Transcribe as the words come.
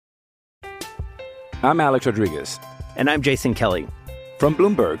I'm Alex Rodriguez. And I'm Jason Kelly. From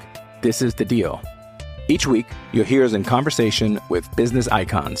Bloomberg, this is The Deal. Each week, you'll hear us in conversation with business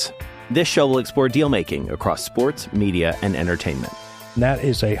icons. This show will explore deal-making across sports, media, and entertainment. That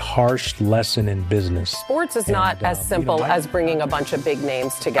is a harsh lesson in business. Sports is not as simple as bringing a bunch of big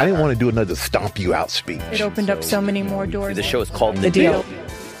names together. I didn't want to do another stomp you out speech. It opened up so many more doors. The show is called The Deal.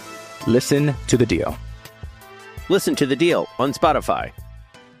 Listen to The Deal. Listen to The Deal on Spotify.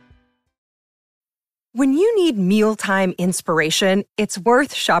 When you need mealtime inspiration, it's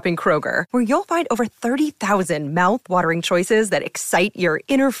worth shopping Kroger, where you'll find over 30,000 mouth-watering choices that excite your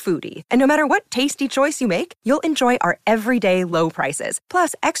inner foodie. And no matter what tasty choice you make, you'll enjoy our everyday low prices,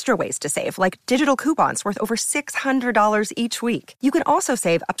 plus extra ways to save, like digital coupons worth over $600 each week. You can also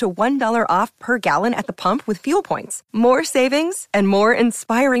save up to $1 off per gallon at the pump with fuel points. More savings and more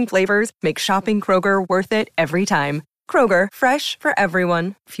inspiring flavors make shopping Kroger worth it every time. Kroger, fresh for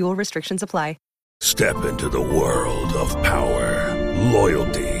everyone. Fuel restrictions apply. Step into the world of power,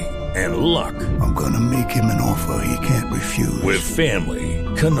 loyalty, and luck. I'm gonna make him an offer he can't refuse. With family,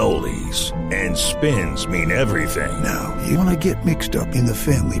 cannolis, and spins mean everything. Now, you wanna get mixed up in the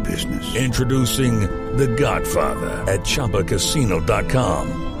family business. Introducing The Godfather at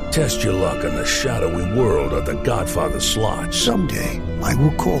ChumbaCasino.com. Test your luck in the shadowy world of The Godfather slot. Someday, I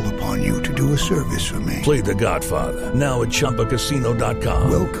will call upon you to do a service for me. Play The Godfather, now at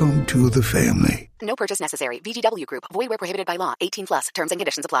ChumbaCasino.com. Welcome to the family. No purchase necessary. VGW Group. Void where prohibited by law. 18+. Terms and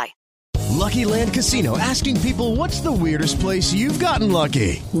conditions apply. Lucky Land Casino, asking people, what's the weirdest place you've gotten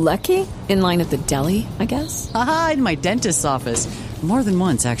lucky? Lucky? In line at the deli, I guess? Aha, in my dentist's office. More than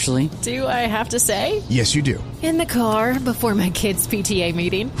once, actually. Do I have to say? Yes, you do. In the car before my kids' PTA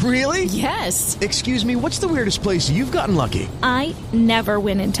meeting. Really? Yes. Excuse me, what's the weirdest place you've gotten lucky? I never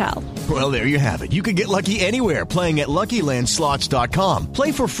win and tell. Well, there you have it. You can get lucky anywhere, playing at LuckyLandSlots.com.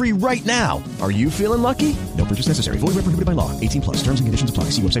 Play for free right now. Are you feeling lucky? No purchase necessary. Void where prohibited by law. 18+. Terms and conditions apply.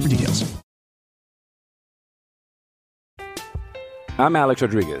 See website for details. I'm Alex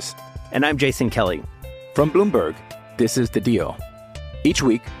Rodriguez. And I'm Jason Kelly. From Bloomberg, this is The Deal. Each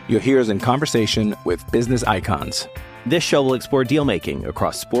week, you'll hear us in conversation with business icons. This show will explore deal-making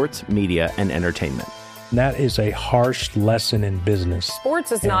across sports, media, and entertainment. That is a harsh lesson in business.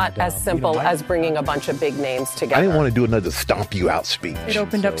 Sports is not as simple as bringing a bunch of big names together. I didn't want to do another stomp you out speech. It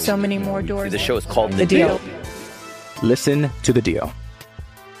opened up so many more doors. The show is called The Deal. Listen to The Deal.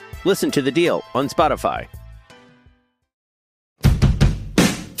 Listen to The Deal on Spotify.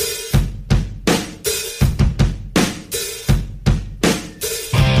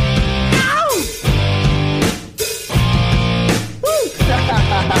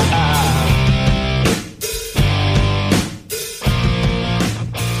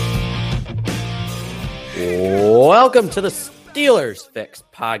 Welcome to the Steelers Fix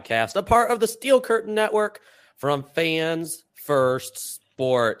podcast, a part of the Steel Curtain Network from Fans First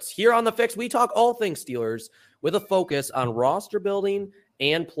Sports. Here on the Fix, we talk all things Steelers with a focus on roster building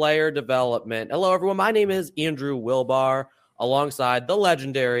and player development. Hello, everyone. My name is Andrew Wilbar, alongside the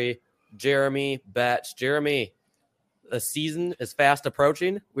legendary Jeremy Betts. Jeremy, the season is fast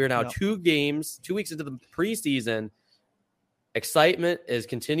approaching. We are now 2 weeks into the preseason. Excitement is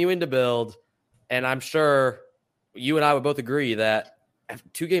continuing to build, and I'm sure you and I would both agree that after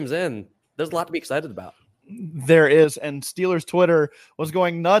 2 games in, there's a lot to be excited about. There is, and Steelers Twitter was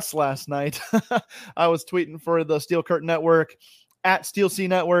going nuts last night. I was tweeting for the Steel Curtain Network at Steel C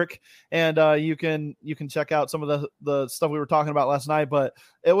Network, and you can check out some of the stuff we were talking about last night. But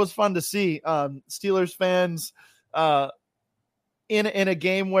it was fun to see Steelers fans in a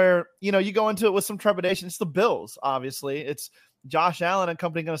game where you go into it with some trepidation. It's the Bills, obviously. It's Josh Allen and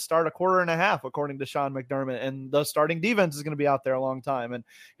company going to start a quarter and a half, according to Sean McDermott, and the starting defense is going to be out there a long time. And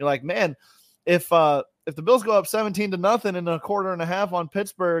you're like, man, if the Bills go up 17-0 in a quarter and a half on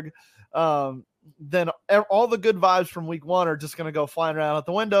Pittsburgh, then all the good vibes from week 1 are just going to go flying around out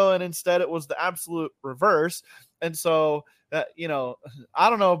the window. And instead it was the absolute reverse. And so, I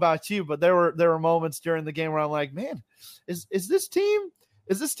don't know about you, but there were moments during the game where I'm like, man, is this team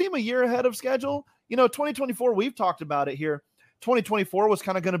a year ahead of schedule? 2024, we've talked about it here. 2024 was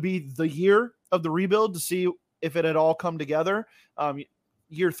kind of going to be the year of the rebuild to see if it had all come together.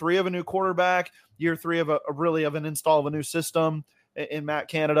 Year 3 of a new quarterback, year 3 of an install of a new system in Matt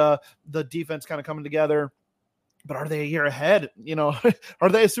Canada, the defense kind of coming together. But are they a year ahead? Are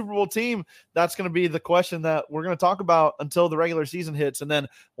they a Super Bowl team? That's going to be the question that we're going to talk about until the regular season hits. And then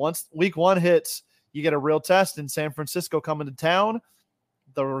once week 1 hits, you get a real test in San Francisco coming to town.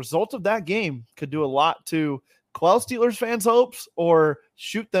 The result of that game could do a lot to quell Steelers fans' hopes or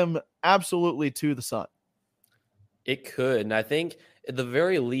shoot them absolutely to the sun. It could. And I think at the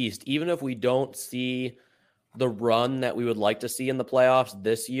very least, even if we don't see the run that we would like to see in the playoffs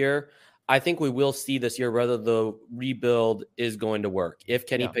this year, I think we will see this year whether the rebuild is going to work. If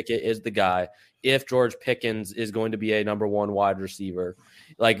Kenny Pickett is the guy, if George Pickens is going to be a number one wide receiver,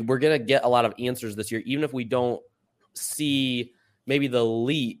 like we're going to get a lot of answers this year, even if we don't see maybe the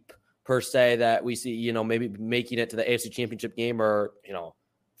leap per se that we see, maybe making it to the AFC Championship game or,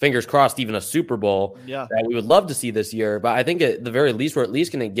 fingers crossed, even a Super Bowl that we would love to see this year. But I think at the very least, we're at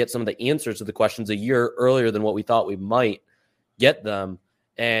least going to get some of the answers to the questions a year earlier than what we thought we might get them.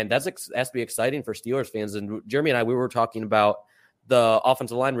 And that has to be exciting for Steelers fans. And Jeremy and I, we were talking about the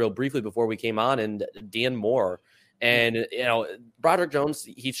offensive line real briefly before we came on, and Dan Moore. And, Broderick Jones,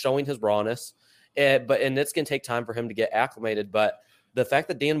 he's showing his rawness, and it's going to take time for him to get acclimated. But the fact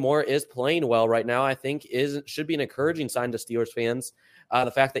that Dan Moore is playing well right now, I think should be an encouraging sign to Steelers fans. The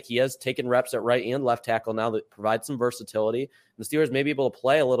fact that he has taken reps at right and left tackle now that provides some versatility. The Steelers may be able to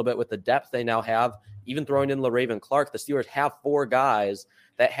play a little bit with the depth they now have, even throwing in LaRaven Clark. The Steelers have 4 guys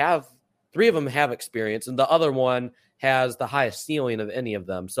that 3 of them have experience, and the other one has the highest ceiling of any of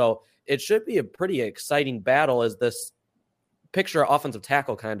them. So it should be a pretty exciting battle as this picture of offensive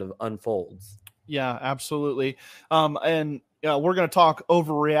tackle kind of unfolds. Yeah, absolutely. And we're going to talk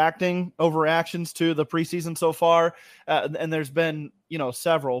overreactions to the preseason so far. And there's been,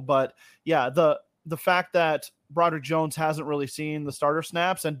 several, but the fact that Broderick Jones hasn't really seen the starter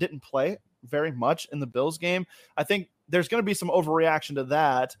snaps and didn't play very much in the Bills game, I think there's going to be some overreaction to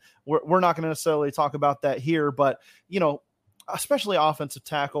that. We're not going to necessarily talk about that here, but, especially offensive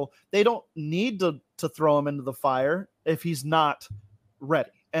tackle, they don't need to throw him into the fire if he's not ready.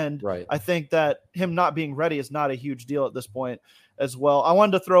 And I think that him not being ready is not a huge deal at this point as well. I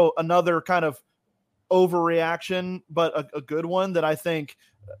wanted to throw another kind of overreaction, but a good one that I think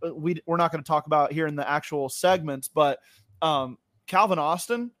we're not going to talk about here in the actual segments, but Calvin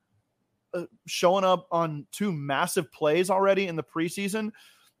Austin showing up on 2 massive plays already in the preseason.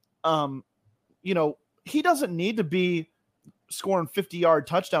 He doesn't need to be scoring 50-yard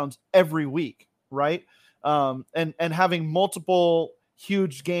touchdowns every week, right? And having multiple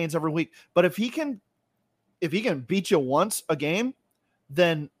huge gains every week. But if he can beat you once a game,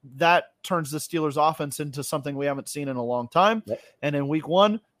 then that turns the Steelers offense into something we haven't seen in a long time. Yep. And in week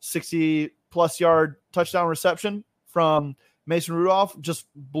 1, 60+ yard touchdown reception from Mason Rudolph just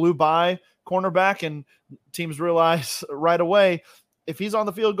blew by cornerback, and teams realize right away, if he's on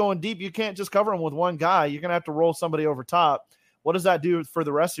the field going deep, you can't just cover him with one guy. You're going to have to roll somebody over top. What does that do for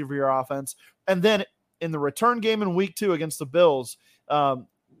the rest of your offense? And then in the return game in week 2 against the Bills,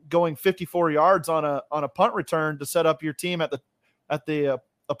 going 54 yards on a punt return to set up your team at the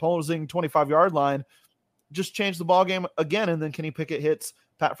opposing 25-yard line, just changed the ball game again. And then Kenny Pickett hits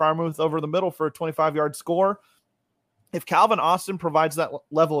Pat Freiermuth over the middle for a 25-yard score. If Calvin Austin provides that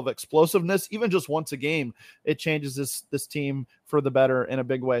level of explosiveness, even just once a game, it changes this team for the better in a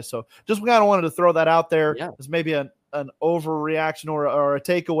big way. So just kind of wanted to throw that out there as maybe an overreaction or a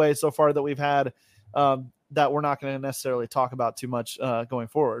takeaway so far that we've had that we're not going to necessarily talk about too much going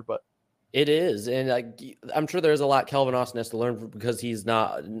forward. But it is. And I'm sure there's a lot Calvin Austin has to learn because he's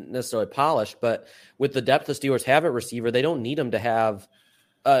not necessarily polished. But with the depth the Steelers have at receiver, they don't need him to have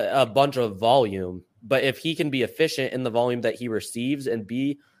a bunch of volume. But if he can be efficient in the volume that he receives and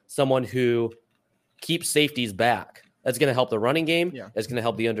be someone who keeps safeties back, that's going to help the running game. Yeah. It's going to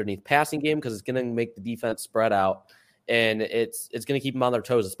help the underneath passing game because it's going to make the defense spread out. And it's going to keep them on their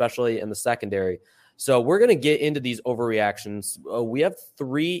toes, especially in the secondary. So we're going to get into these overreactions. We have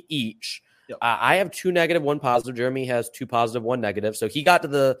 3 each. Yep. I have 2 negative, 1 positive. Jeremy has 2 positive, 1 negative. So he got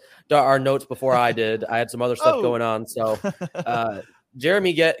to our notes before I did. I had some other stuff going on. So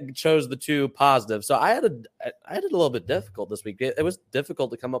Jeremy chose the 2 positive. So I had it a little bit difficult this week. It was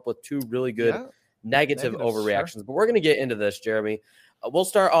difficult to come up with 2 really good negative overreactions. Sure. But we're going to get into this, Jeremy. We'll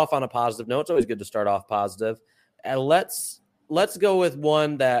start off on a positive note. It's always good to start off positive. And let's go with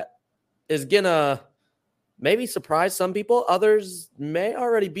one that is going to maybe surprise some people. Others may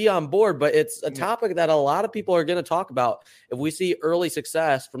already be on board, but it's a topic that a lot of people are going to talk about if we see early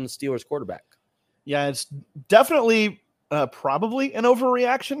success from the Steelers quarterback. Yeah, it's definitely probably an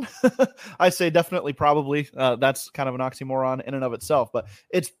overreaction. I say definitely probably. That's kind of an oxymoron in and of itself, but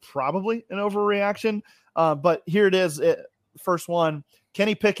it's probably an overreaction. But here it is. First one,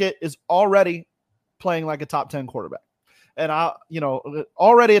 Kenny Pickett is already playing like a top 10 quarterback. And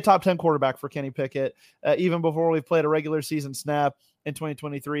already a top 10 quarterback for Kenny Pickett, even before we've played a regular season snap in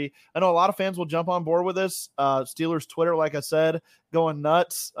 2023. I know a lot of fans will jump on board with this. Steelers Twitter, like I said, going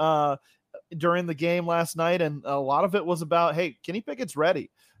nuts during the game last night. And a lot of it was about, hey, Kenny Pickett's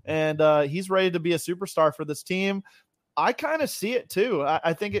ready. And he's ready to be a superstar for this team. I kind of see it too.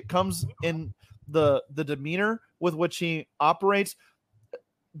 I think it comes in the demeanor with which he operates,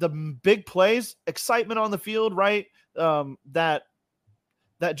 the big plays, excitement on the field, right? That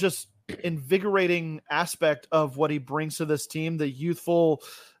just invigorating aspect of what he brings to this team, the youthful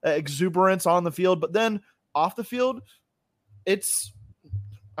exuberance on the field, but then off the field,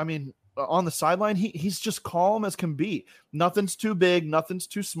 on the sideline, he's just calm as can be. Nothing's too big, nothing's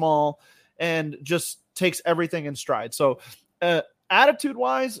too small, and just takes everything in stride. So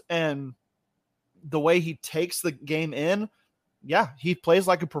attitude-wise and the way he takes the game in, yeah, he plays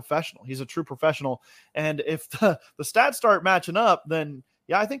like a professional. He's a true professional. And if the stats start matching up, then,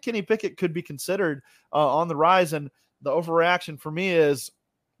 yeah, I think Kenny Pickett could be considered on the rise. And the overreaction for me is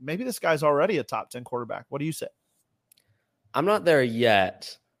maybe this guy's already a top 10 quarterback. What do you say? I'm not there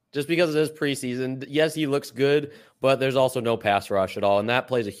yet. Just because it is preseason, yes, he looks good, but there's also no pass rush at all, and that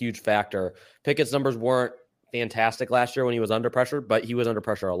plays a huge factor. Pickett's numbers weren't fantastic last year when he was under pressure, but he was under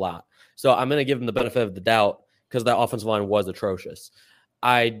pressure a lot. So I'm going to give him the benefit of the doubt because that offensive line was atrocious.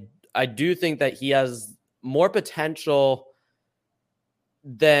 I do think that he has more potential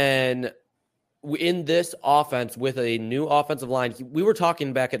than in this offense with a new offensive line. We were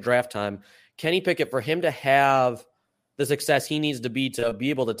talking back at draft time, Kenny Pickett, for him to have the success he needs to be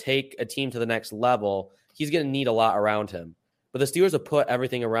able to take a team to the next level, he's going to need a lot around him. But the Steelers have put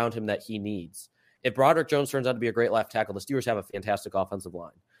everything around him that he needs. If Broderick Jones turns out to be a great left tackle, the Steelers have a fantastic offensive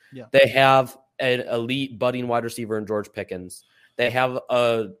line. Yeah. They have an elite budding wide receiver in George Pickens. They have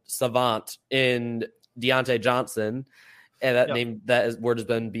a savant in Deontay Johnson. And that word has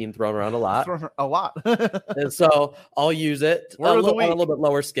been being thrown around a lot. And so I'll use it on a little bit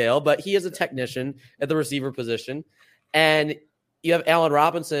lower scale, but he is a technician at the receiver position. And you have Allen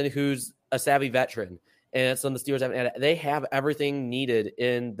Robinson, who's a savvy veteran. And some of the Steelers they have everything needed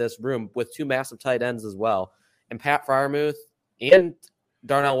in this room with two massive tight ends as well. And Pat Freiermuth and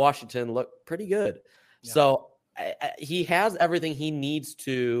Darnell Washington look pretty good. Yeah. So he has everything he needs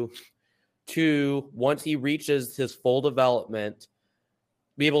to, once he reaches his full development,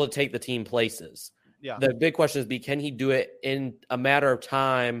 be able to take the team places. Yeah. The big question is, can he do it in a matter of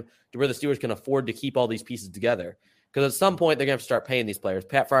time to where the Steelers can afford to keep all these pieces together? Because at some point, they're going to have to start paying these players.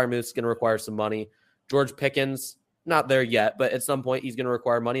 Pat Freiermuth is going to require some money. George Pickens, not there yet, but at some point, he's going to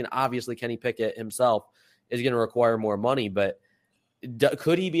require money. And obviously, Kenny Pickett himself is going to require more money. But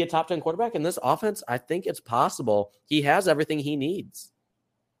could he be a top 10 quarterback in this offense? I think it's possible. He has everything he needs.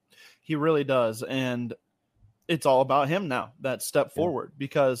 He really does. And it's all about him now, that step forward.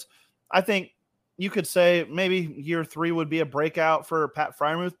 Because I think you could say maybe year 3 would be a breakout for Pat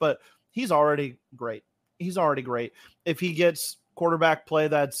Freiermuth, but he's already great. He's already great. If he gets quarterback play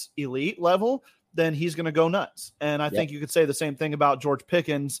that's elite level, then he's going to go nuts. And I think you could say the same thing about George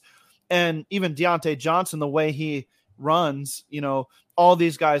Pickens and even Deontay Johnson, the way he runs. All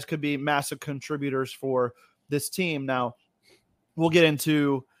these guys could be massive contributors for this team. Now, we'll get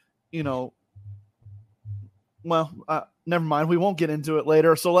into, never mind. We won't get into it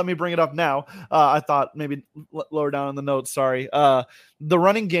later. So let me bring it up now. I thought maybe lower down in the notes. Sorry. The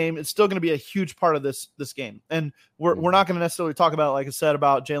running game is still going to be a huge part of this game. And we're not going to necessarily talk about, like I said,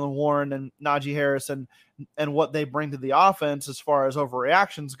 about Jaylen Warren and Najee Harris and what they bring to the offense as far as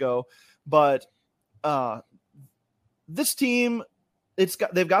overreactions go. But this team,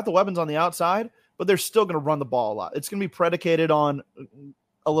 they've got the weapons on the outside, but they're still going to run the ball a lot. It's going to be predicated on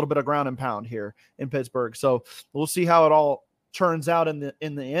a little bit of ground and pound here in Pittsburgh. So we'll see how it all turns out in the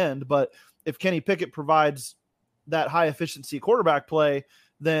end. But if Kenny Pickett provides that high efficiency quarterback play,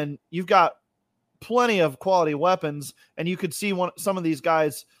 then you've got plenty of quality weapons, and you could see some of these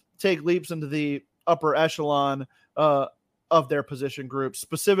guys take leaps into the upper echelon of their position groups,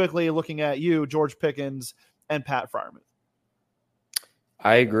 specifically looking at you, George Pickens and Pat Freiermuth.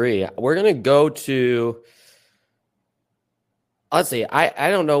 I agree. We're going to go to, let's see.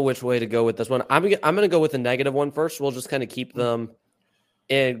 I don't know which way to go with this one. I'm going to go with the negative one first. We'll just kind of keep them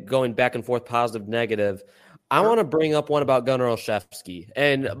going back and forth, positive, negative. I want to bring up one about Gunnar Olszewski,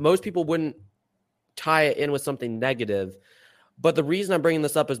 and most people wouldn't tie it in with something negative. But the reason I'm bringing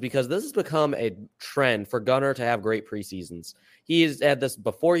this up is because this has become a trend for Gunnar to have great preseasons. He's had this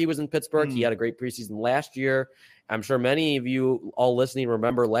before he was in Pittsburgh. He had a great preseason last year. I'm sure many of you all listening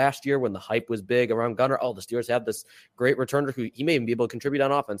remember last year when the hype was big around Gunnar. Oh, the Steelers have this great returner who he may even be able to contribute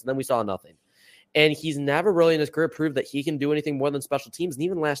on offense. And then we saw nothing. And he's never really in his career proved that he can do anything more than special teams. And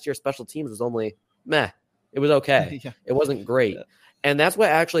even last year, special teams was only meh. It was okay. It wasn't great. And that's what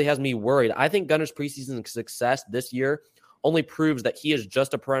actually has me worried. I think Gunnar's preseason success this year only proves that he is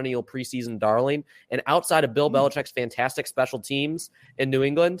just a perennial preseason darling. And outside of Bill Belichick's fantastic special teams in New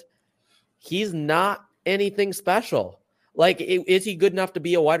England, he's not anything special. Like, is he good enough to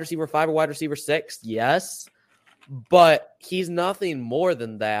be a wide receiver 5 or wide receiver 6? Yes, but he's nothing more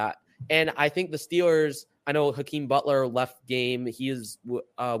than that. And I think the Steelers, I know Hakeem Butler left game. He is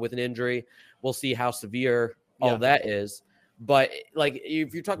with an injury. We'll see how severe all that is. But like,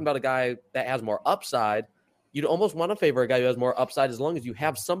 if you're talking about a guy that has more upside, you'd almost want to favor a guy who has more upside as long as you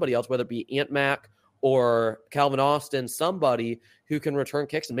have somebody else, whether it be Ant Mac or Calvin Austin, somebody who can return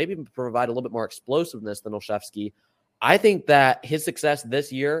kicks and maybe provide a little bit more explosiveness than Olszewski. I think that his success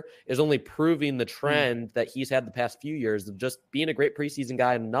this year is only proving the trend that he's had the past few years of just being a great preseason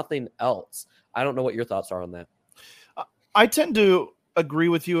guy and nothing else. I don't know what your thoughts are on that. I tend to agree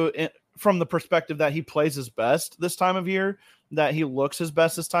with you from the perspective that he plays his best this time of year, that he looks his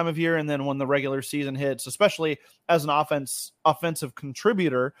best this time of year. And then when the regular season hits, especially as an offensive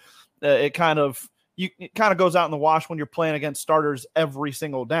contributor, it kind of goes out in the wash when you're playing against starters every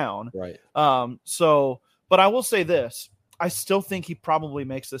single down. Right. But I will say this, I still think he probably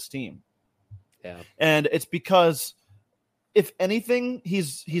makes this team. Yeah. And it's because if anything,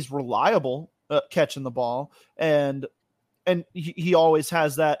 he's reliable catching the ball, and he always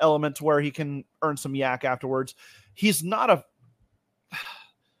has that element to where he can earn some yak afterwards. He's not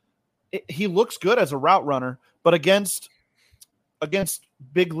he looks good as a route runner, but against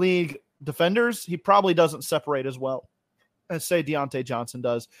big league defenders, he probably doesn't separate as well as, say, Deontay Johnson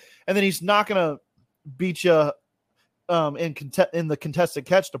does. And then he's not going to beat you in the contested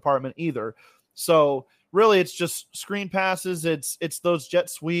catch department either. So really, it's just screen passes. It's those jet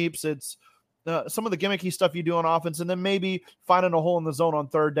sweeps. It's some of the gimmicky stuff you do on offense, and then maybe finding a hole in the zone on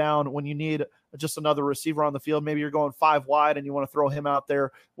third down when you need just another receiver on the field. Maybe you're going 5 wide and you want to throw him out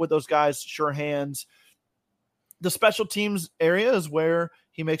there with those guys, sure hands. The special teams area is where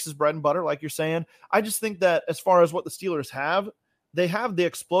he makes his bread and butter, like you're saying. I just think that as far as what the Steelers have, they have the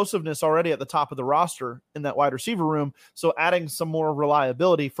explosiveness already at the top of the roster in that wide receiver room. So adding some more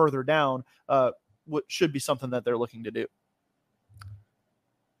reliability further down should be something that they're looking to do.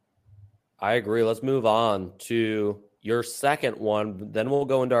 I agree. Let's move on to your second one. Then we'll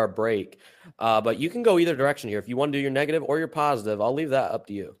go into our break. But you can go either direction here. If you want to do your negative or your positive, I'll leave that up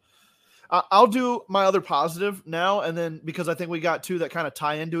to you. I'll do my other positive now, and then because I think we got 2 that kind of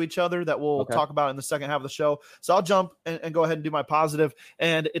tie into each other that we'll talk about in the second half of the show. So I'll jump and go ahead and do my positive,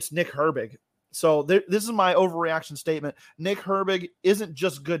 and it's Nick Herbig. So this is my overreaction statement. Nick Herbig isn't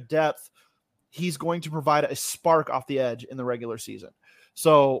just good depth. He's going to provide a spark off the edge in the regular season.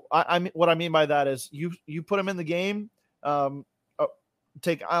 So what I mean by that is you put him in the game,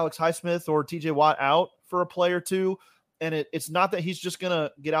 take Alex Highsmith or TJ Watt out for a play or two, and it's not that he's just going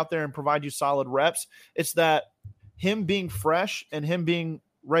to get out there and provide you solid reps. It's that him being fresh and him being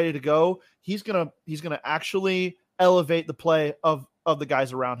ready to go, he's going to actually elevate the play of the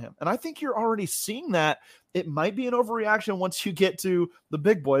guys around him. And I think you're already seeing that. It might be an overreaction once you get to the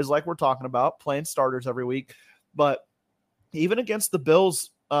big boys like we're talking about, playing starters every week. But even against the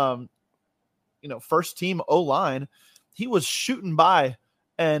Bills, first team O-line, he was shooting by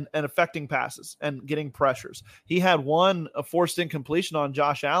and affecting passes and getting pressures. He had a forced incompletion on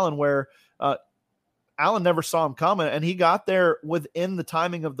Josh Allen where Allen never saw him coming, and he got there within the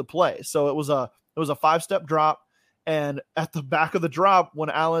timing of the play. So it was a 5-step drop, and at the back of the drop, when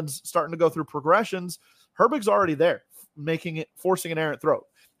Allen's starting to go through progressions, Herbig's already there, forcing an errant throw.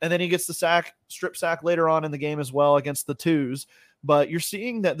 And then he gets the strip sack later on in the game as well against the twos. But you're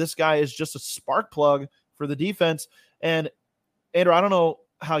seeing that this guy is just a spark plug for the defense. And Andrew, I don't know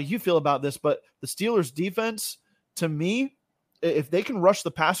how you feel about this, but the Steelers defense, to me, if they can rush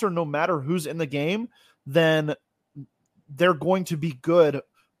the passer no matter who's in the game, then they're going to be good,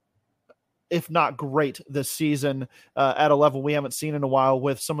 if not great, this season at a level we haven't seen in a while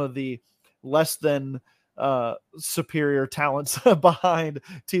with some of the less than superior talents behind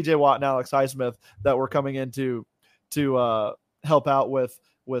TJ Watt and Alex Highsmith that were coming in to help out with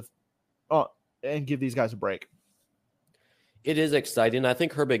and give these guys a break. It is exciting. I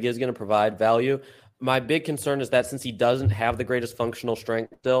think Herbig is going to provide value. My big concern is that since he doesn't have the greatest functional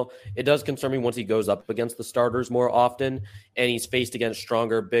strength still, it does concern me once he goes up against the starters more often and he's faced against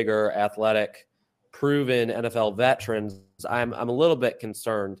stronger, bigger, athletic, proven NFL veterans. I'm a little bit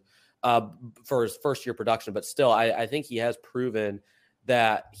concerned for his first-year production, but still, I think he has proven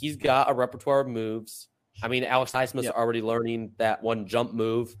that he's got a repertoire of moves. I mean, Alex Highsmith's already learning that one jump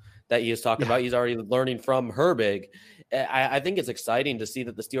move that he is talking about. He's already learning from Herbig. I think it's exciting to see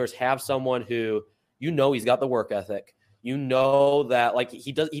that the Steelers have someone who, he's got the work ethic. That like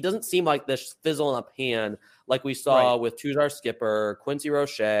he doesn't seem like this fizzle in a pan like we saw with Tuzar Skipper, Quincy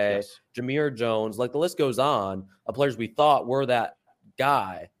Roche, Jameer Jones, like the list goes on of players we thought were that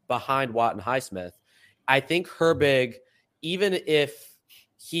guy behind Watt and Highsmith. I think Herbig even if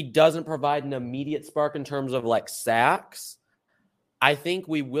he doesn't provide an immediate spark in terms of like sacks, I think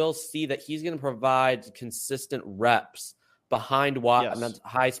we will see that he's going to provide consistent reps behind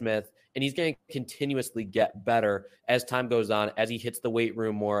Highsmith, and he's going to continuously get better as time goes on, as he hits the weight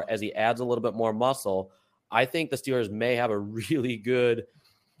room more, as he adds a little bit more muscle. I think the Steelers may have a really good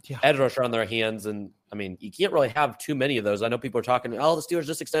edge rusher on their hands. And I mean, you can't really have too many of those. I know people are talking, the Steelers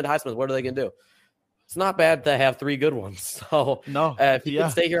just extend Highsmith. What are they going to do? It's not bad to have 3 good ones. So if he can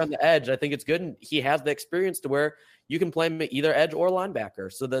stay here on the edge, I think it's good. And he has the experience to where you can play him either edge or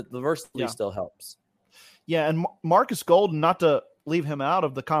linebacker. So the versatility still helps. Yeah. And Marcus Golden, not to leave him out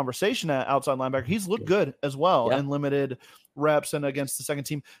of the conversation at outside linebacker, he's looked good as well in limited reps and against the second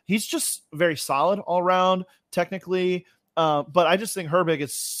team. He's just very solid all around technically. But I just think Herbig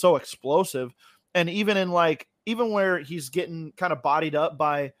is so explosive. And even where he's getting kind of bodied up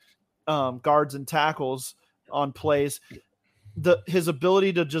by guards and tackles on plays, his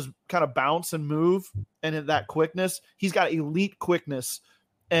ability to just kind of bounce and move and in that quickness, he's got elite quickness,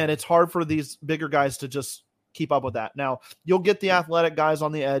 and it's hard for these bigger guys to just keep up with that. Now you'll get the athletic guys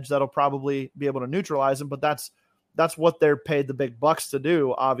on the edge that'll probably be able to neutralize him, but that's what they're paid the big bucks to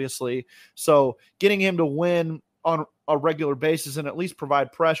do, obviously. So getting him to win on a regular basis and at least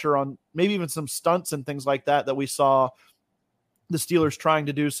provide pressure on maybe even some stunts and things like that we saw the Steelers trying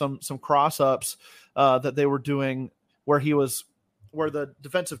to do some cross ups that they were doing where the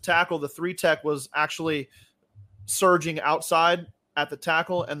defensive tackle, the 3 tech, was actually surging outside at the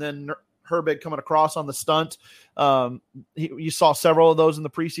tackle, and then Herbig coming across on the stunt. You saw several of those in the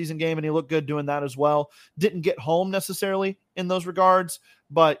preseason game, and he looked good doing that as well. Didn't get home necessarily in those regards,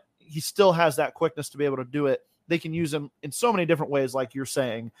 but he still has that quickness to be able to do it. They can use him in so many different ways, like you're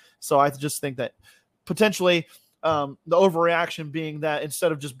saying. So I just think that potentially the overreaction being that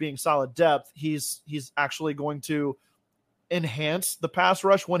instead of just being solid depth, he's actually going to enhance the pass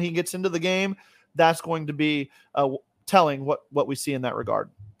rush when he gets into the game. That's going to be telling what we see in that regard.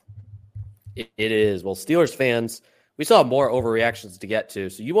 It is. Well, Steelers fans, we still have more overreactions to get to,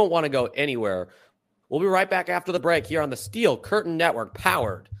 so you won't want to go anywhere. We'll be right back after the break here on the Steel Curtain Network,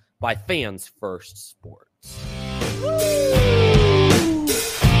 powered by Fans First Sports.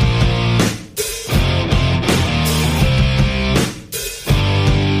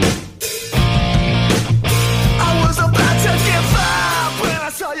 I was about to give up when I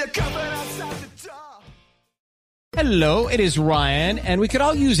saw you coming outside the door. Hello, it is Ryan, and we could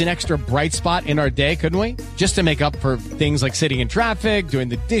all use an extra bright spot in our day, couldn't we? Just to make up for things like sitting in traffic, doing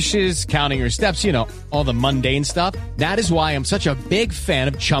the dishes, counting your steps, all the mundane stuff. That is why I'm such a big fan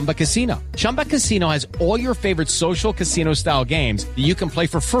of Chumba Casino. Chumba Casino has all your favorite social casino-style games that you can play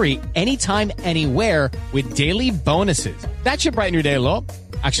for free anytime, anywhere with daily bonuses. That should brighten your day a little.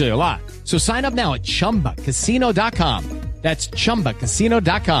 Actually, a lot. So sign up now at ChumbaCasino.com. That's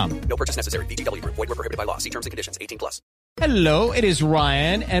ChumbaCasino.com. No purchase necessary. VGW Group. Void where prohibited by law. See terms and conditions. 18+. Hello, it is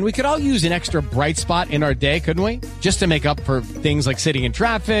Ryan, and we could all use an extra bright spot in our day, couldn't we? Just to make up for things like sitting in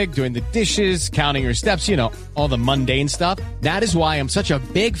traffic, doing the dishes, counting your steps, all the mundane stuff. That is why I'm such a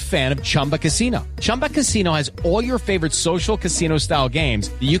big fan of Chumba Casino. Chumba Casino has all your favorite social casino-style games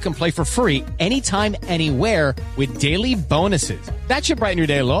that you can play for free anytime, anywhere with daily bonuses. That should brighten your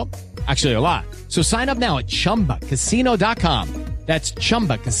day a little. Actually, a lot. So sign up now at ChumbaCasino.com. That's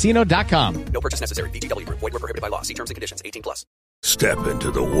ChumbaCasino.com. No purchase necessary. VGW Group. Void where prohibited by law. See terms and conditions. 18+. Step into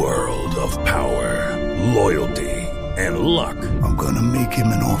the world of power, loyalty, and luck. I'm going to make him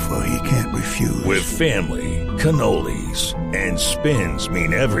an offer he can't refuse. With family, cannolis, and spins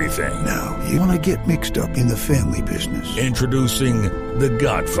mean everything. Now, you want to get mixed up in the family business. Introducing The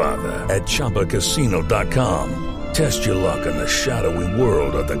Godfather at ChumbaCasino.com. Test your luck in the shadowy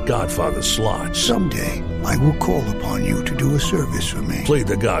world of The Godfather slot. Someday, I will call upon you to do a service for me. Play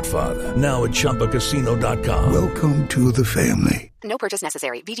The Godfather, now at ChumbaCasino.com. Welcome to the family. No purchase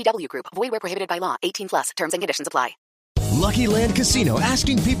necessary. VGW Group. Void where prohibited by law. 18+. Terms and conditions apply. Lucky Land Casino,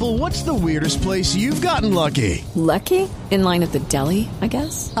 asking people, what's the weirdest place you've gotten lucky? Lucky? In line at the deli, I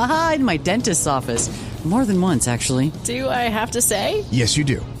guess? Aha, in my dentist's office. More than once, actually. Do I have to say? Yes, you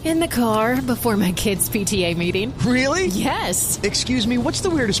do. In the car before my kids' PTA meeting. Really? Yes. Excuse me, what's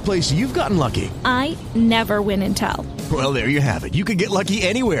the weirdest place you've gotten lucky? I never win and tell. Well, there you have it. You can get lucky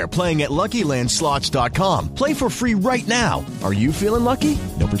anywhere, playing at LuckyLandSlots.com. Play for free right now. Are you feeling lucky?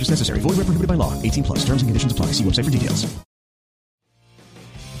 No purchase necessary. Void where prohibited by law. 18+. Terms and conditions apply. See website for details.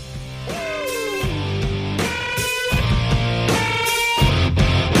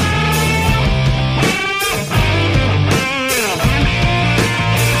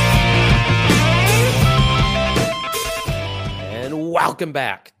 Welcome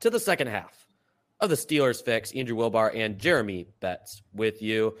back to the second half of the Steelers Fix, Andrew Wilbar and Jeremy Betts with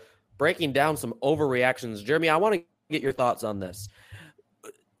you, breaking down some overreactions. Jeremy, I want to get your thoughts on this.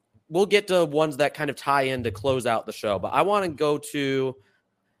 We'll get to ones that kind of tie in to close out the show, but I want to go to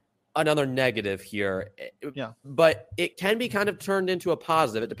another negative here. Yeah. But it can be kind of turned into a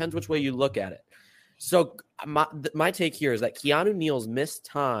positive. It depends which way you look at it. So my take here is that Keanu Neal's missed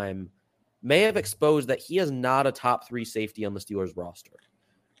time may have exposed that he is not a top 3 safety on the Steelers roster.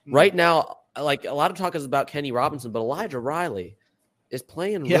 Right now, like a lot of talk is about Kenny Robinson, but Elijah Riley is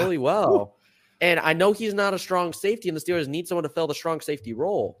playing really well. Ooh. And I know he's not a strong safety, and the Steelers need someone to fill the strong safety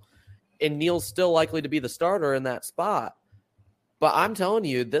role. And Neal's still likely to be the starter in that spot. But I'm telling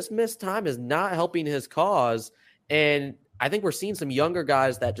you, this missed time is not helping his cause. And I think we're seeing some younger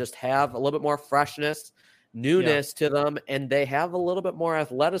guys that just have a little bit more freshness, newness to them, and they have a little bit more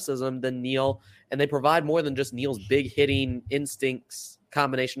athleticism than Neal, and they provide more than just Neal's big hitting instincts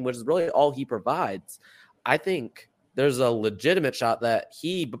combination, which is really all he provides. I think there's a legitimate shot that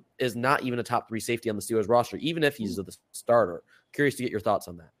he is not even a top 3 safety on the Steelers roster, even if he's the starter. Curious to get your thoughts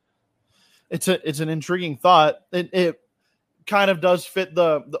on that. It's an intriguing thought. It kind of does fit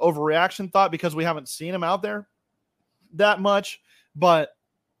the overreaction thought because we haven't seen him out there that much, but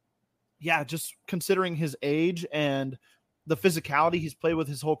yeah, just considering his age and the physicality he's played with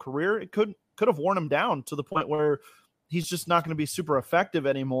his whole career, it could have worn him down to the point where he's just not going to be super effective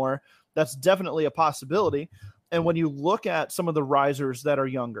anymore. That's definitely a possibility. And when you look at some of the risers that are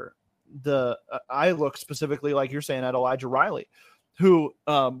younger, I look specifically, like you're saying, at Elijah Riley, who,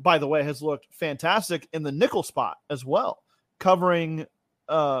 by the way, has looked fantastic in the nickel spot as well, covering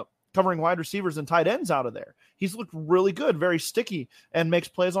wide receivers and tight ends out of there. He's looked really good, very sticky, and makes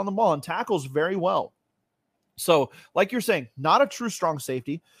plays on the ball and tackles very well. So, like you're saying, not a true strong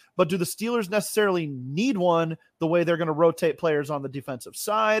safety, but do the Steelers necessarily need one the way they're going to rotate players on the defensive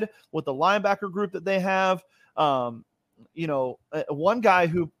side with the linebacker group that they have? One guy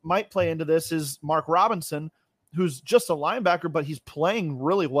who might play into this is Mark Robinson, who's just a linebacker, but he's playing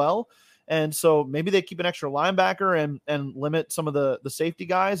really well. And so maybe they keep an extra linebacker and limit some of the safety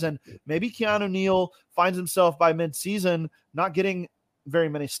guys. And maybe Keanu Neal finds himself by midseason not getting very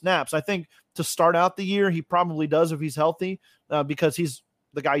many snaps. I think to start out the year, he probably does if he's healthy, because he's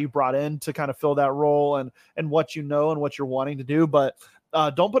the guy you brought in to kind of fill that role and what you know and what you're wanting to do. But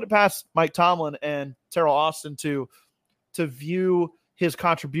don't put it past Mike Tomlin and Terrell Austin to view his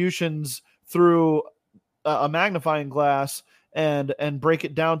contributions through a magnifying glass and break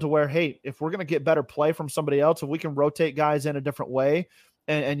it down to where, hey, if we're going to get better play from somebody else, if we can rotate guys in a different way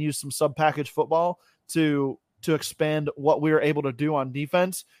and use some sub-package football to expand what we are able to do on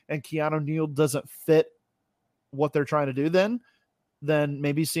defense, and Keanu Neal doesn't fit what they're trying to do, then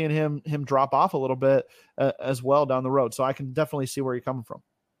maybe seeing him drop off a little bit as well down the road. So I can definitely see where you're coming from.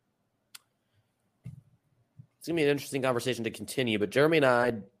 It's going to be an interesting conversation to continue, but Jeremy and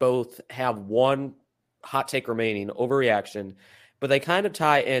I both have one hot take remaining, overreaction, but they kind of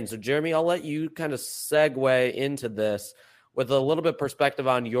tie in. So Jeremy, I'll let you kind of segue into this with a little bit of perspective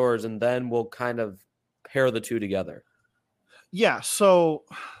on yours, and then we'll kind of pair the two together. Yeah. So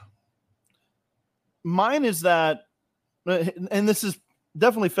mine is that, and this is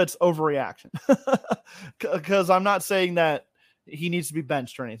definitely fits overreaction, because I'm not saying that he needs to be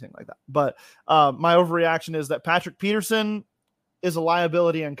benched or anything like that. But my overreaction is that Patrick Peterson is a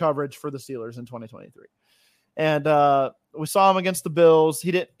liability in coverage for the Steelers in 2023. And we saw him against the Bills.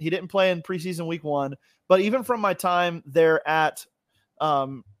 He didn't play in preseason week 1, but even from my time there at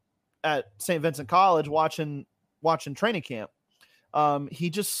St. Vincent College watching training camp, he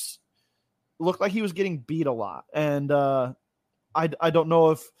just looked like he was getting beat a lot. And I don't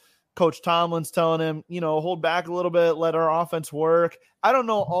know if Coach Tomlin's telling him, hold back a little bit, let our offense work. I don't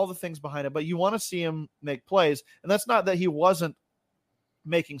know all the things behind it, but you want to see him make plays. And that's not that he wasn't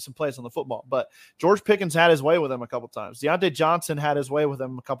making some plays on the football, but George Pickens had his way with him a couple times. Deontay Johnson had his way with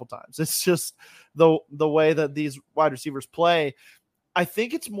him a couple times. It's just the way that these wide receivers play. I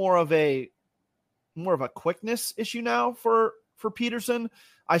think it's more of a quickness issue now for Peterson.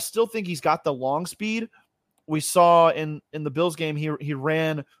 I still think he's got the long speed. We saw in the Bills game, he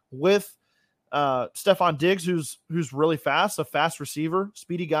ran with Stephon Diggs, who's really fast, a fast receiver,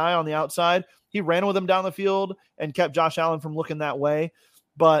 speedy guy on the outside. He ran with him down the field and kept Josh Allen from looking that way.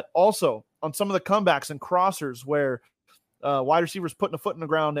 But also on some of the comebacks and crossers where wide receivers putting a foot in the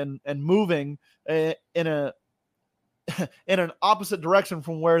ground and moving in an opposite direction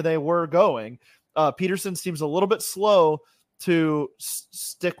from where they were going, Peterson seems a little bit slow to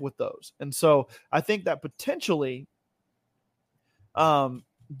stick with those. And so I think that potentially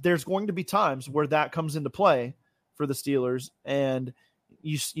there's going to be times where that comes into play for the Steelers, and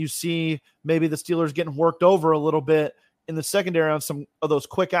you see maybe the Steelers getting worked over a little bit in the secondary on some of those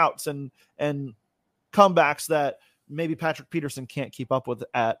quick outs and comebacks that maybe Patrick Peterson can't keep up with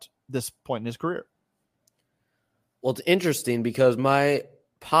at this point in his career. Well, it's interesting because my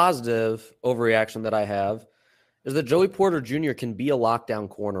positive overreaction that I have is that Joey Porter Jr. can be a lockdown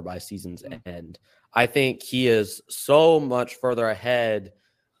corner by season's end. I think he is so much further ahead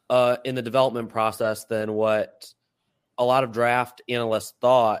in the development process than what a lot of draft analysts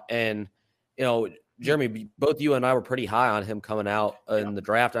thought. And, Jeremy, both you and I were pretty high on him coming out in the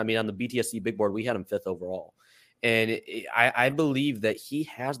draft. I mean, on the BTSC big board, we had him 5th overall. And I believe that he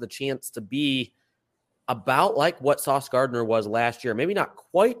has the chance to be about like what Sauce Gardner was last year. Maybe not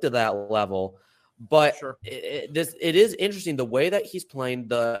quite to that level, but it is interesting the way that he's playing,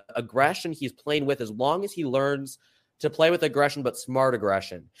 the aggression he's playing with, as long as he learns to play with aggression, but smart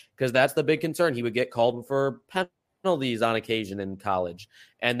aggression, because that's the big concern. He would get called for penalties on occasion in college,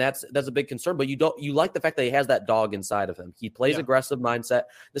 and that's a big concern. But you like the fact that he has that dog inside of him. He plays aggressive mindset.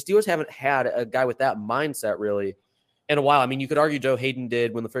 The Steelers haven't had a guy with that mindset really in a while. I mean, you could argue Joe Hayden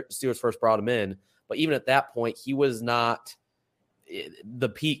did when the Steelers first brought him in, but even at that point, he was not the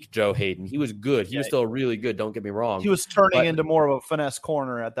peak Joe Hayden. He was good. He was still really good. Don't get me wrong. He was turning into more of a finesse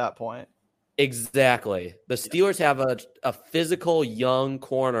corner at that point. Exactly. The Steelers have a physical young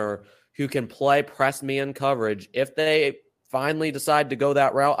corner who can play press man coverage. If they finally decide to go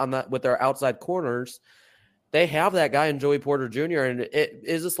that route with their outside corners, they have that guy in Joey Porter Jr., and it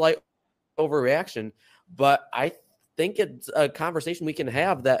is a slight overreaction, but I think it's a conversation we can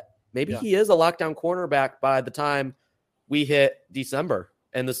have that maybe he is a lockdown cornerback by the time we hit December,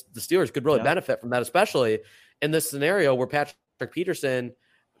 and the Steelers could really benefit from that, especially in this scenario where Patrick Peterson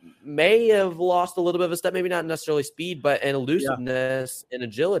may have lost a little bit of a step, maybe not necessarily speed, but in elusiveness and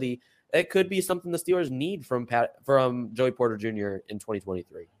agility. It could be something the Steelers need from Joey Porter Jr. in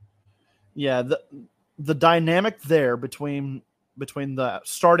 2023. Yeah, the dynamic there between the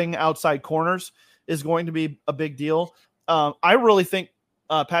starting outside corners is going to be a big deal. I really think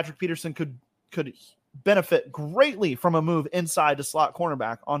Patrick Peterson could benefit greatly from a move inside to slot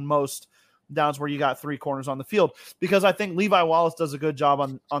cornerback on most downs where you got 3 corners on the field, because I think Levi Wallace does a good job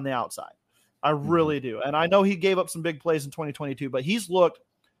on the outside. I really do. And I know he gave up some big plays in 2022, but he's looked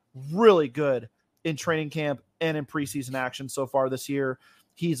really good in training camp and in preseason action so far this year.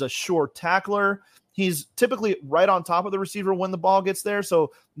 He's a sure tackler. He's typically right on top of the receiver when the ball gets there,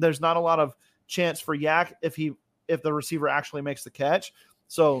 so there's not a lot of chance for yak if the receiver actually makes the catch.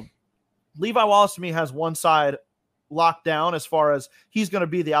 So Levi Wallace to me has one side locked down as far as he's going to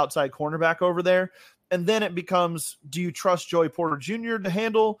be the outside cornerback over there. And then it becomes, do you trust Joey Porter Jr. to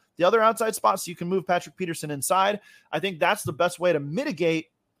handle the other outside spots so you can move Patrick Peterson inside? I think that's the best way to mitigate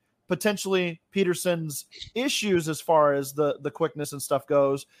potentially Peterson's issues as far as the quickness and stuff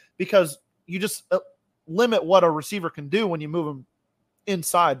goes, because you just limit what a receiver can do when you move him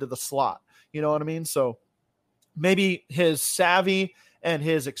inside to the slot. You know what I mean? So maybe his savvy and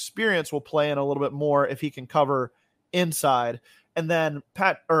his experience will play in a little bit more if he can cover inside. And then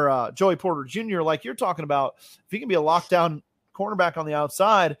Joey Porter Jr., like you're talking about, if he can be a lockdown cornerback on the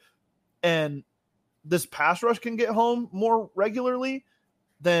outside and this pass rush can get home more regularly,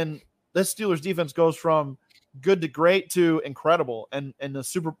 then this Steelers defense goes from good to great to incredible and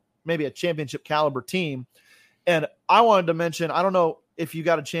maybe a championship caliber team. And I wanted to mention, I don't know if you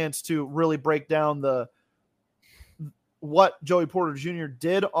got a chance to really break down what Joey Porter Jr.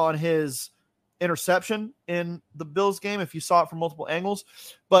 did on his interception in the Bills game, if you saw it from multiple angles.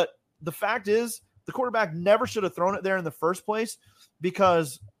 But the fact is, the quarterback never should have thrown it there in the first place,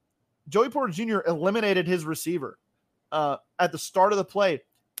 because Joey Porter Jr. eliminated his receiver at the start of the play,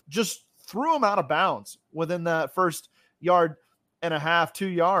 just threw him out of bounds within that first 1.5 yards, 2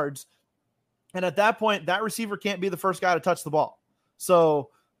 yards. And at that point, that receiver can't be the first guy to touch the ball. So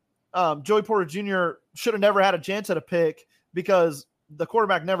Joey Porter Jr. should have never had a chance at a pick, because the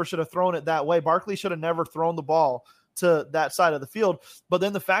quarterback never should have thrown it that way. Barkley should have never thrown the ball to that side of the field. But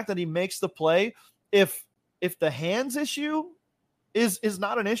then the fact that he makes the play, if the hands issue is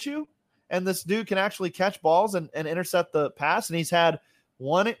not an issue, and this dude can actually catch balls and intercept the pass, and he's had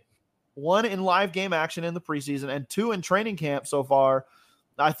one in live game action in the preseason and 2 in training camp so far,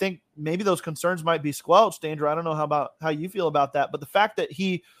 I think maybe those concerns might be squelched. Andrew, I don't know how you feel about that, but the fact that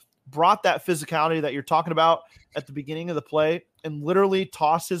he brought that physicality that you're talking about at the beginning of the play and literally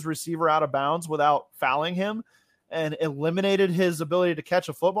tossed his receiver out of bounds without fouling him and eliminated his ability to catch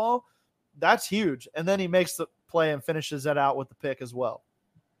a football, that's huge. And then he makes the play and finishes it out with the pick as well.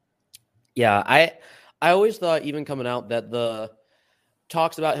 Yeah, I always thought, even coming out, that the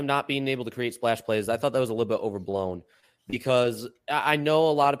talks about him not being able to create splash plays, I thought that was a little bit overblown. because I know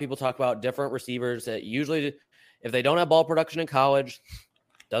a lot of people talk about different receivers that usually, if they don't have ball production in college,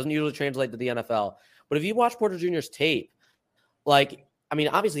 doesn't usually translate to the NFL. But if you watch Porter Jr.'s tape,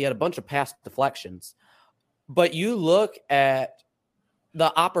 obviously he had a bunch of pass deflections, but you look at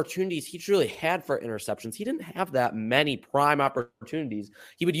the opportunities he truly had for interceptions. He didn't have that many prime opportunities.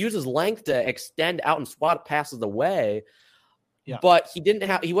 He would use his length to extend out and swat passes away, but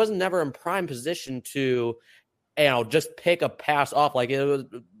he wasn't never in prime position to, just pick a pass off.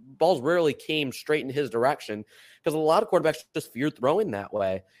 Balls rarely came straight in his direction because a lot of quarterbacks just feared throwing that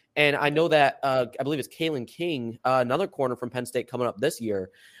way. And I know that I believe it's Kalen King, another corner from Penn State coming up this year.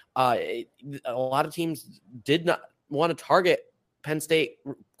 A lot of teams did not want to target Penn State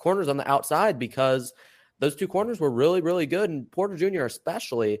corners on the outside because those two corners were really, really good. And Porter Jr.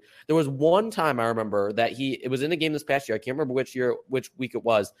 especially, there was one time I remember that it was in a game this past year. I can't remember which week it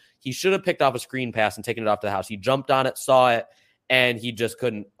was. He should have picked off a screen pass and taken it off to the house. He jumped on it, saw it, and he just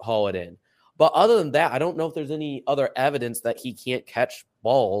couldn't haul it in. But other than that, I don't know if there's any other evidence that he can't catch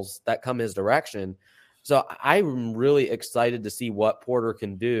balls that come his direction. So I'm really excited to see what Porter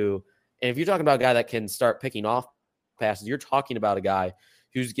can do. And if you're talking about a guy that can start picking off passes, you're talking about a guy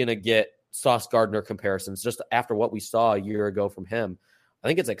who's going to get Sauce Gardner comparisons just after what we saw a year ago from him. I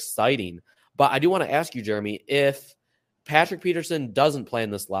think it's exciting. But I do want to ask you, Jeremy, if Patrick Peterson doesn't play in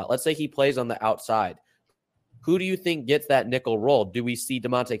the slot, let's say he plays on the outside, who do you think gets that nickel role? Do we see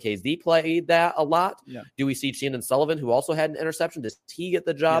DeMonte KZ play that a lot? Yeah. Do we see Shannon Sullivan, who also had an interception? Does he get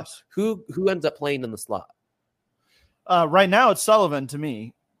the job? Yes. Who ends up playing in the slot? Right now it's Sullivan to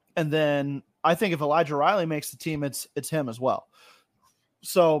me. And then I think if Elijah Riley makes the team, it's him as well.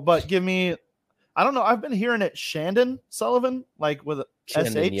 So, but give me, I don't know. I've been hearing it Shandon Sullivan, like with a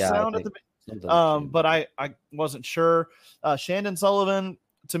SH sound at the beginning. But I wasn't sure. Shandon Sullivan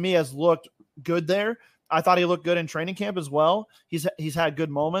to me has looked good there. I thought he looked good in training camp as well. He's had good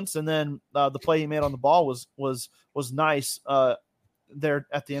moments, and then the play he made on the ball was nice there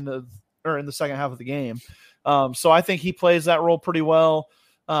at the end in the second half of the game. So I think he plays that role pretty well.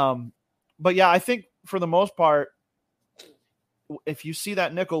 But yeah, I think for the most part, if you see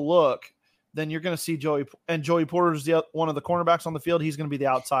that nickel look, then you're going to see Joey Porter's one of the cornerbacks on the field. He's going to be the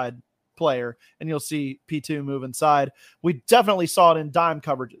outside player, and you'll see P2 move inside. We definitely saw it in dime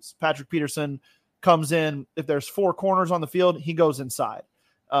coverages. Patrick Peterson comes in. If there's four corners on the field, he goes inside.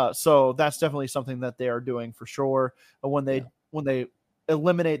 So that's definitely something that they are doing for sure. When they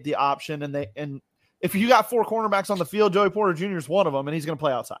eliminate the option, and if you got four cornerbacks on the field, Joey Porter Jr. is one of them, and he's going to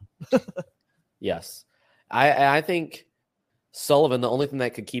play outside. Yes. I think Sullivan, the only thing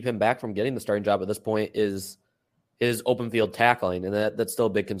that could keep him back from getting the starting job at this point is his open field tackling, and that's still a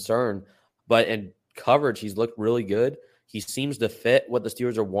big concern. But in coverage, he's looked really good. He seems to fit what the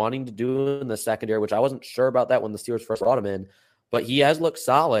Steelers are wanting to do in the secondary, which I wasn't sure about that when the Steelers first brought him in. But he has looked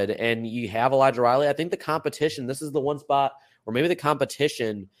solid, and you have Elijah Riley. I think the competition, this is the one spot where maybe the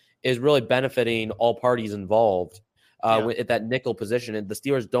competition is really benefiting all parties involved at that nickel position. And the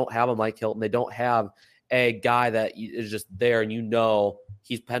Steelers don't have a Mike Hilton. They don't have a guy that is just there, and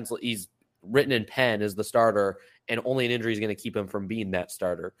he's written in pen as the starter, and only an injury is going to keep him from being that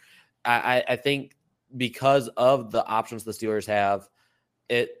starter. I think because of the options the Steelers have,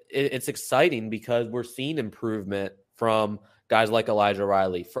 it's exciting because we're seeing improvement from guys like Elijah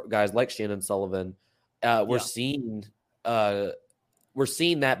Riley, guys like Shannon Sullivan. We're seeing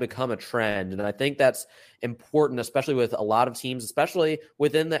that become a trend, and I think that's important, especially with a lot of teams, especially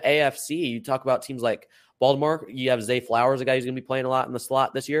within the AFC. You talk about teams like Baltimore. You have Zay Flowers, a guy who's going to be playing a lot in the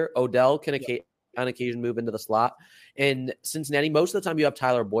slot this year. Odell can on occasion move into the slot. In Cincinnati, most of the time you have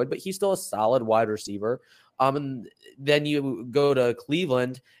Tyler Boyd, but he's still a solid wide receiver. And then you go to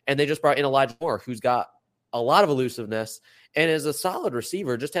Cleveland, and they just brought in Elijah Moore, who's got a lot of elusiveness and is a solid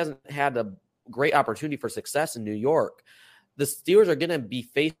receiver, just hasn't had a great opportunity for success in New York. The Steelers are going to be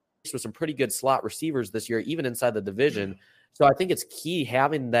faced with some pretty good slot receivers this year, even inside the division. So I think it's key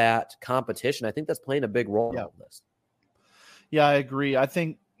having that competition. I think that's playing a big role in this. Yeah, I agree. I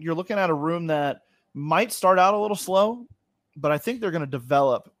think you're looking at a room that might start out a little slow, but I think they're going to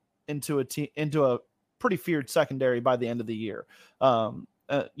develop into a pretty feared secondary by the end of the year.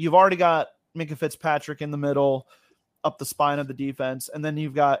 You've already got Minkah Fitzpatrick in the middle, up the spine of the defense, and then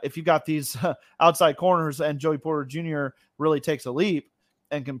if you've got these outside corners, and Joey Porter Jr. really takes a leap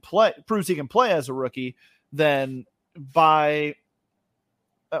and proves he can play as a rookie, then after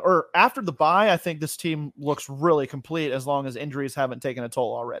the bye, I think this team looks really complete as long as injuries haven't taken a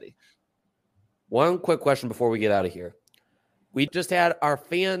toll already. One quick question before we get out of here. We just had our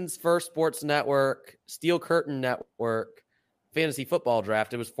Fans First Sports Network, Steel Curtain Network fantasy football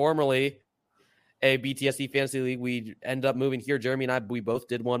draft. It was formerly a BTSC fantasy league. We end up moving here. Jeremy and I, we both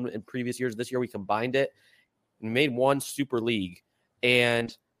did one in previous years. This year we combined it and made one super league.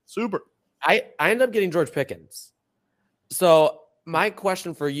 And I ended up getting George Pickens. So my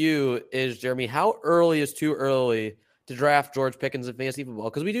question for you is, Jeremy, how early is too early to draft George Pickens in fantasy football?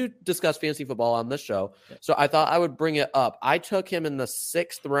 Because we do discuss fantasy football on this show. So I thought I would bring it up. I took him in the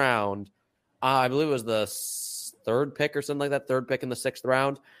 6th round. I believe it was the 3rd pick or something like that. 3rd pick in the 6th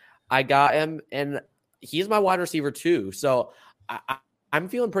round. I got him, and he's my wide receiver too. So I'm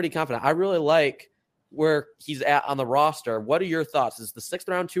feeling pretty confident. I really like where he's at on the roster. What are your thoughts? Is the 6th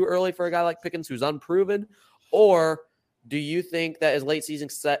round too early for a guy like Pickens who's unproven? Or do you think that his late season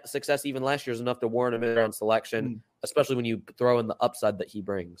success even last year is enough to warrant a mid-round selection, especially when you throw in the upside that he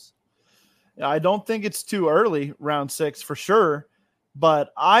brings? I don't think it's too early, round 6 for sure.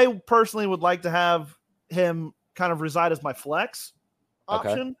 But I personally would like to have him kind of reside as my flex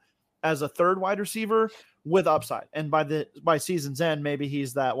option as a 3rd wide receiver with upside. And by season's end, maybe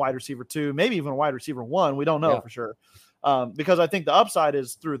he's that wide receiver 2, maybe even a wide receiver 1. We don't know for sure. Because I think the upside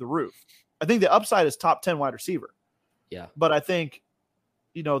is through the roof. I think the upside is top 10 wide receiver. Yeah. But I think,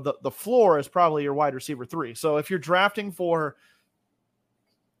 the floor is probably your wide receiver 3. So if you're drafting for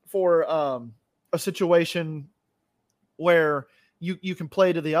a situation where you can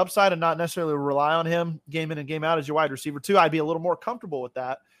play to the upside and not necessarily rely on him game in and game out as your wide receiver 2, I'd be a little more comfortable with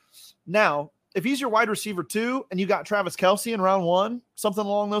that. Now, if he's your wide receiver 2 and you got Travis Kelce in round 1, something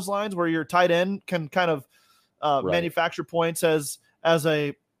along those lines where your tight end can kind of manufacture points as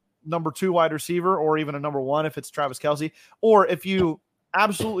a number 2 wide receiver, or even a number 1 if it's Travis Kelce, or if you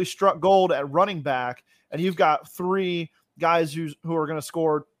absolutely struck gold at running back and you've got 3 guys who are going to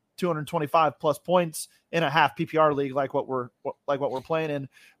score 225 plus points in a half PPR league like what we're playing in,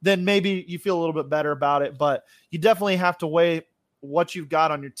 then maybe you feel a little bit better about it. But you definitely have to weigh what you've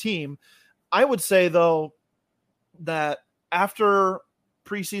got on your team. I would say though that after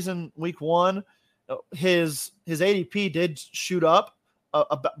preseason week 1, his ADP did shoot up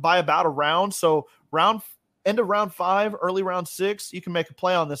by about a round. So end of round 5, early round 6, you can make a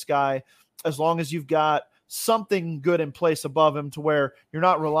play on this guy as long as you've got something good in place above him to where you're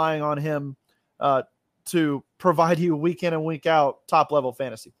not relying on him to provide you week in and week out top level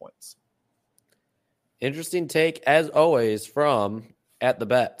fantasy points. Interesting take as always from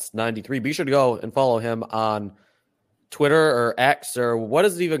 @thebets93. Be sure to go and follow him on Twitter or X, or what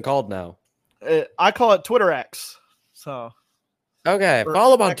is it even called now? I call it Twitter X. So okay,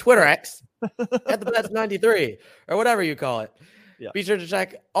 follow him on Twitter X @thebets93 or whatever you call it. Yeah. Be sure to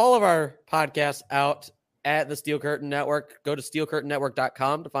check all of our podcasts out at the Steel Curtain Network. Go to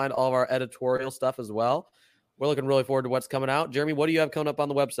steelcurtainnetwork.com to find all of our editorial stuff as well. We're looking really forward to what's coming out. Jeremy, what do you have coming up on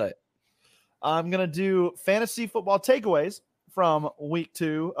the website? I'm going to do fantasy football takeaways from week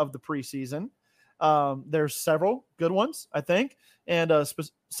 2 of the preseason. There's several good ones, I think, and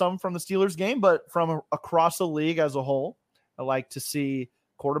some from the Steelers game, but from across the league as a whole. I like to see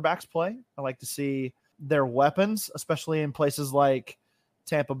quarterbacks play. I like to see their weapons, especially in places like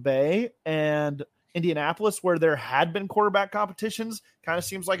Tampa Bay and Indianapolis, where there had been quarterback competitions. Kind of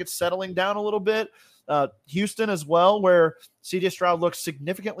seems like it's settling down a little bit. Houston as well, where C.J. Stroud looks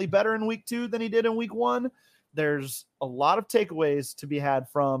significantly better in week 2 than he did in week 1. There's a lot of takeaways to be had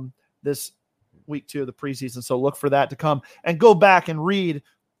from this week 2 of the preseason. So look for that to come, and go back and read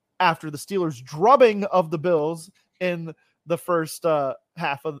after the Steelers drubbing of the Bills in the first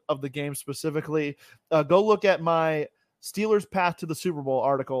half of the game specifically. Go look at my Steelers Path to the Super Bowl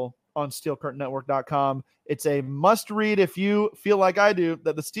article on steelcurtainnetwork.com. It's a must read if you feel like I do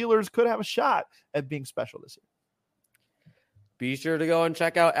that the Steelers could have a shot at being special this year. Be sure to go and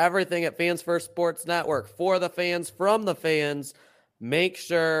check out everything at Fans First Sports Network. For the fans, from the fans. Make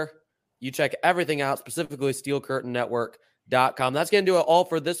sure you check everything out, specifically steelcurtainnetwork.com. That's going to do it all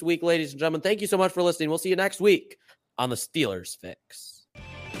for this week, ladies and gentlemen. Thank you so much for listening. We'll see you next week on the Steelers Fix.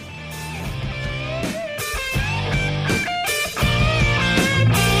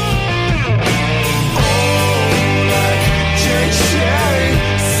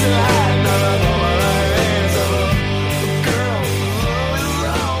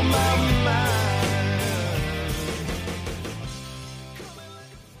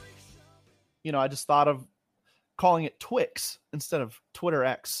 I just thought of calling it Twix instead of Twitter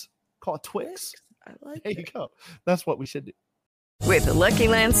X. Call it Twix. I like there you go. That's what we should do. With the Lucky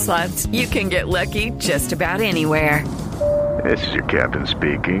Land Slots, you can get lucky just about anywhere. This is your captain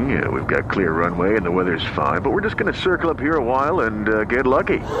speaking. We've got clear runway and the weather's fine, but we're just going to circle up here a while and get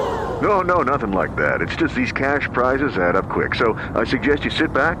lucky. No, nothing like that. It's just these cash prizes add up quick. So I suggest you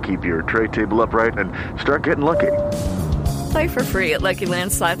sit back, keep your tray table upright, and start getting lucky. Play for free at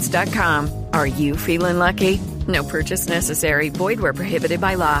LuckyLandSlots.com. Are you feeling lucky? No purchase necessary. Void where prohibited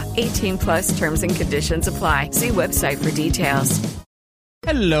by law. 18+ terms and conditions apply. See website for details.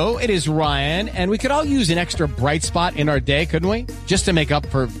 Hello, it is Ryan, and we could all use an extra bright spot in our day, couldn't we? Just to make up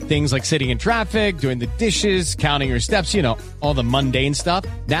for things like sitting in traffic, doing the dishes, counting your steps, all the mundane stuff.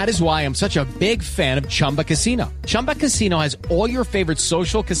 That is why I'm such a big fan of Chumba Casino. Chumba Casino has all your favorite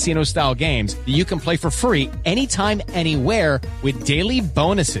social casino-style games that you can play for free anytime, anywhere with daily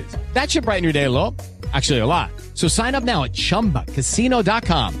bonuses. That should brighten your day a little. Actually, a lot. So sign up now at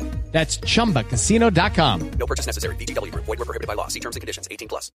ChumbaCasino.com. That's ChumbaCasino.com. No purchase necessary. VGW Group. Void where prohibited by law. See terms and conditions.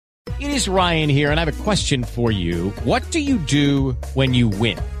 18+. It is Ryan here, and I have a question for you. What do you do when you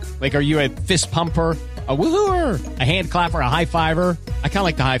win? Like, are you a fist pumper, a woohooer, a hand clapper, a high fiver? I kind of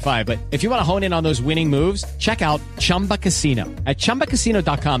like the high five, but if you want to hone in on those winning moves, check out Chumba Casino. At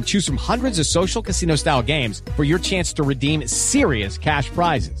ChumbaCasino.com, choose from hundreds of social casino-style games for your chance to redeem serious cash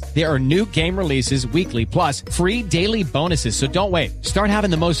prizes. There are new game releases weekly, plus free daily bonuses, so don't wait. Start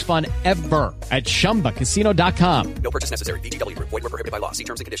having the most fun ever at ChumbaCasino.com. No purchase necessary. VGW Group. Void where prohibited by law. See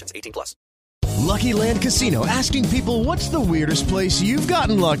terms and conditions. 18+. Lucky Land Casino, asking people, what's the weirdest place you've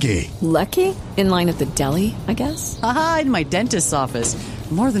gotten lucky? Lucky? In line at the deli, I guess? Aha, in my dentist's office.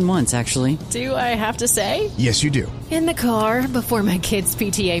 More than once, actually. Do I have to say? Yes, you do. In the car before my kids'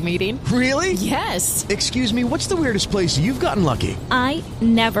 PTA meeting. Really? Yes. Excuse me, what's the weirdest place you've gotten lucky? I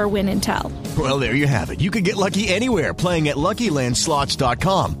never win and tell. Well, there you have it. You can get lucky anywhere, playing at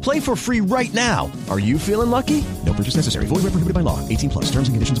LuckyLandSlots.com. Play for free right now. Are you feeling lucky? No purchase necessary. Void where prohibited by law. 18+. Terms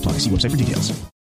and conditions apply. See website for details.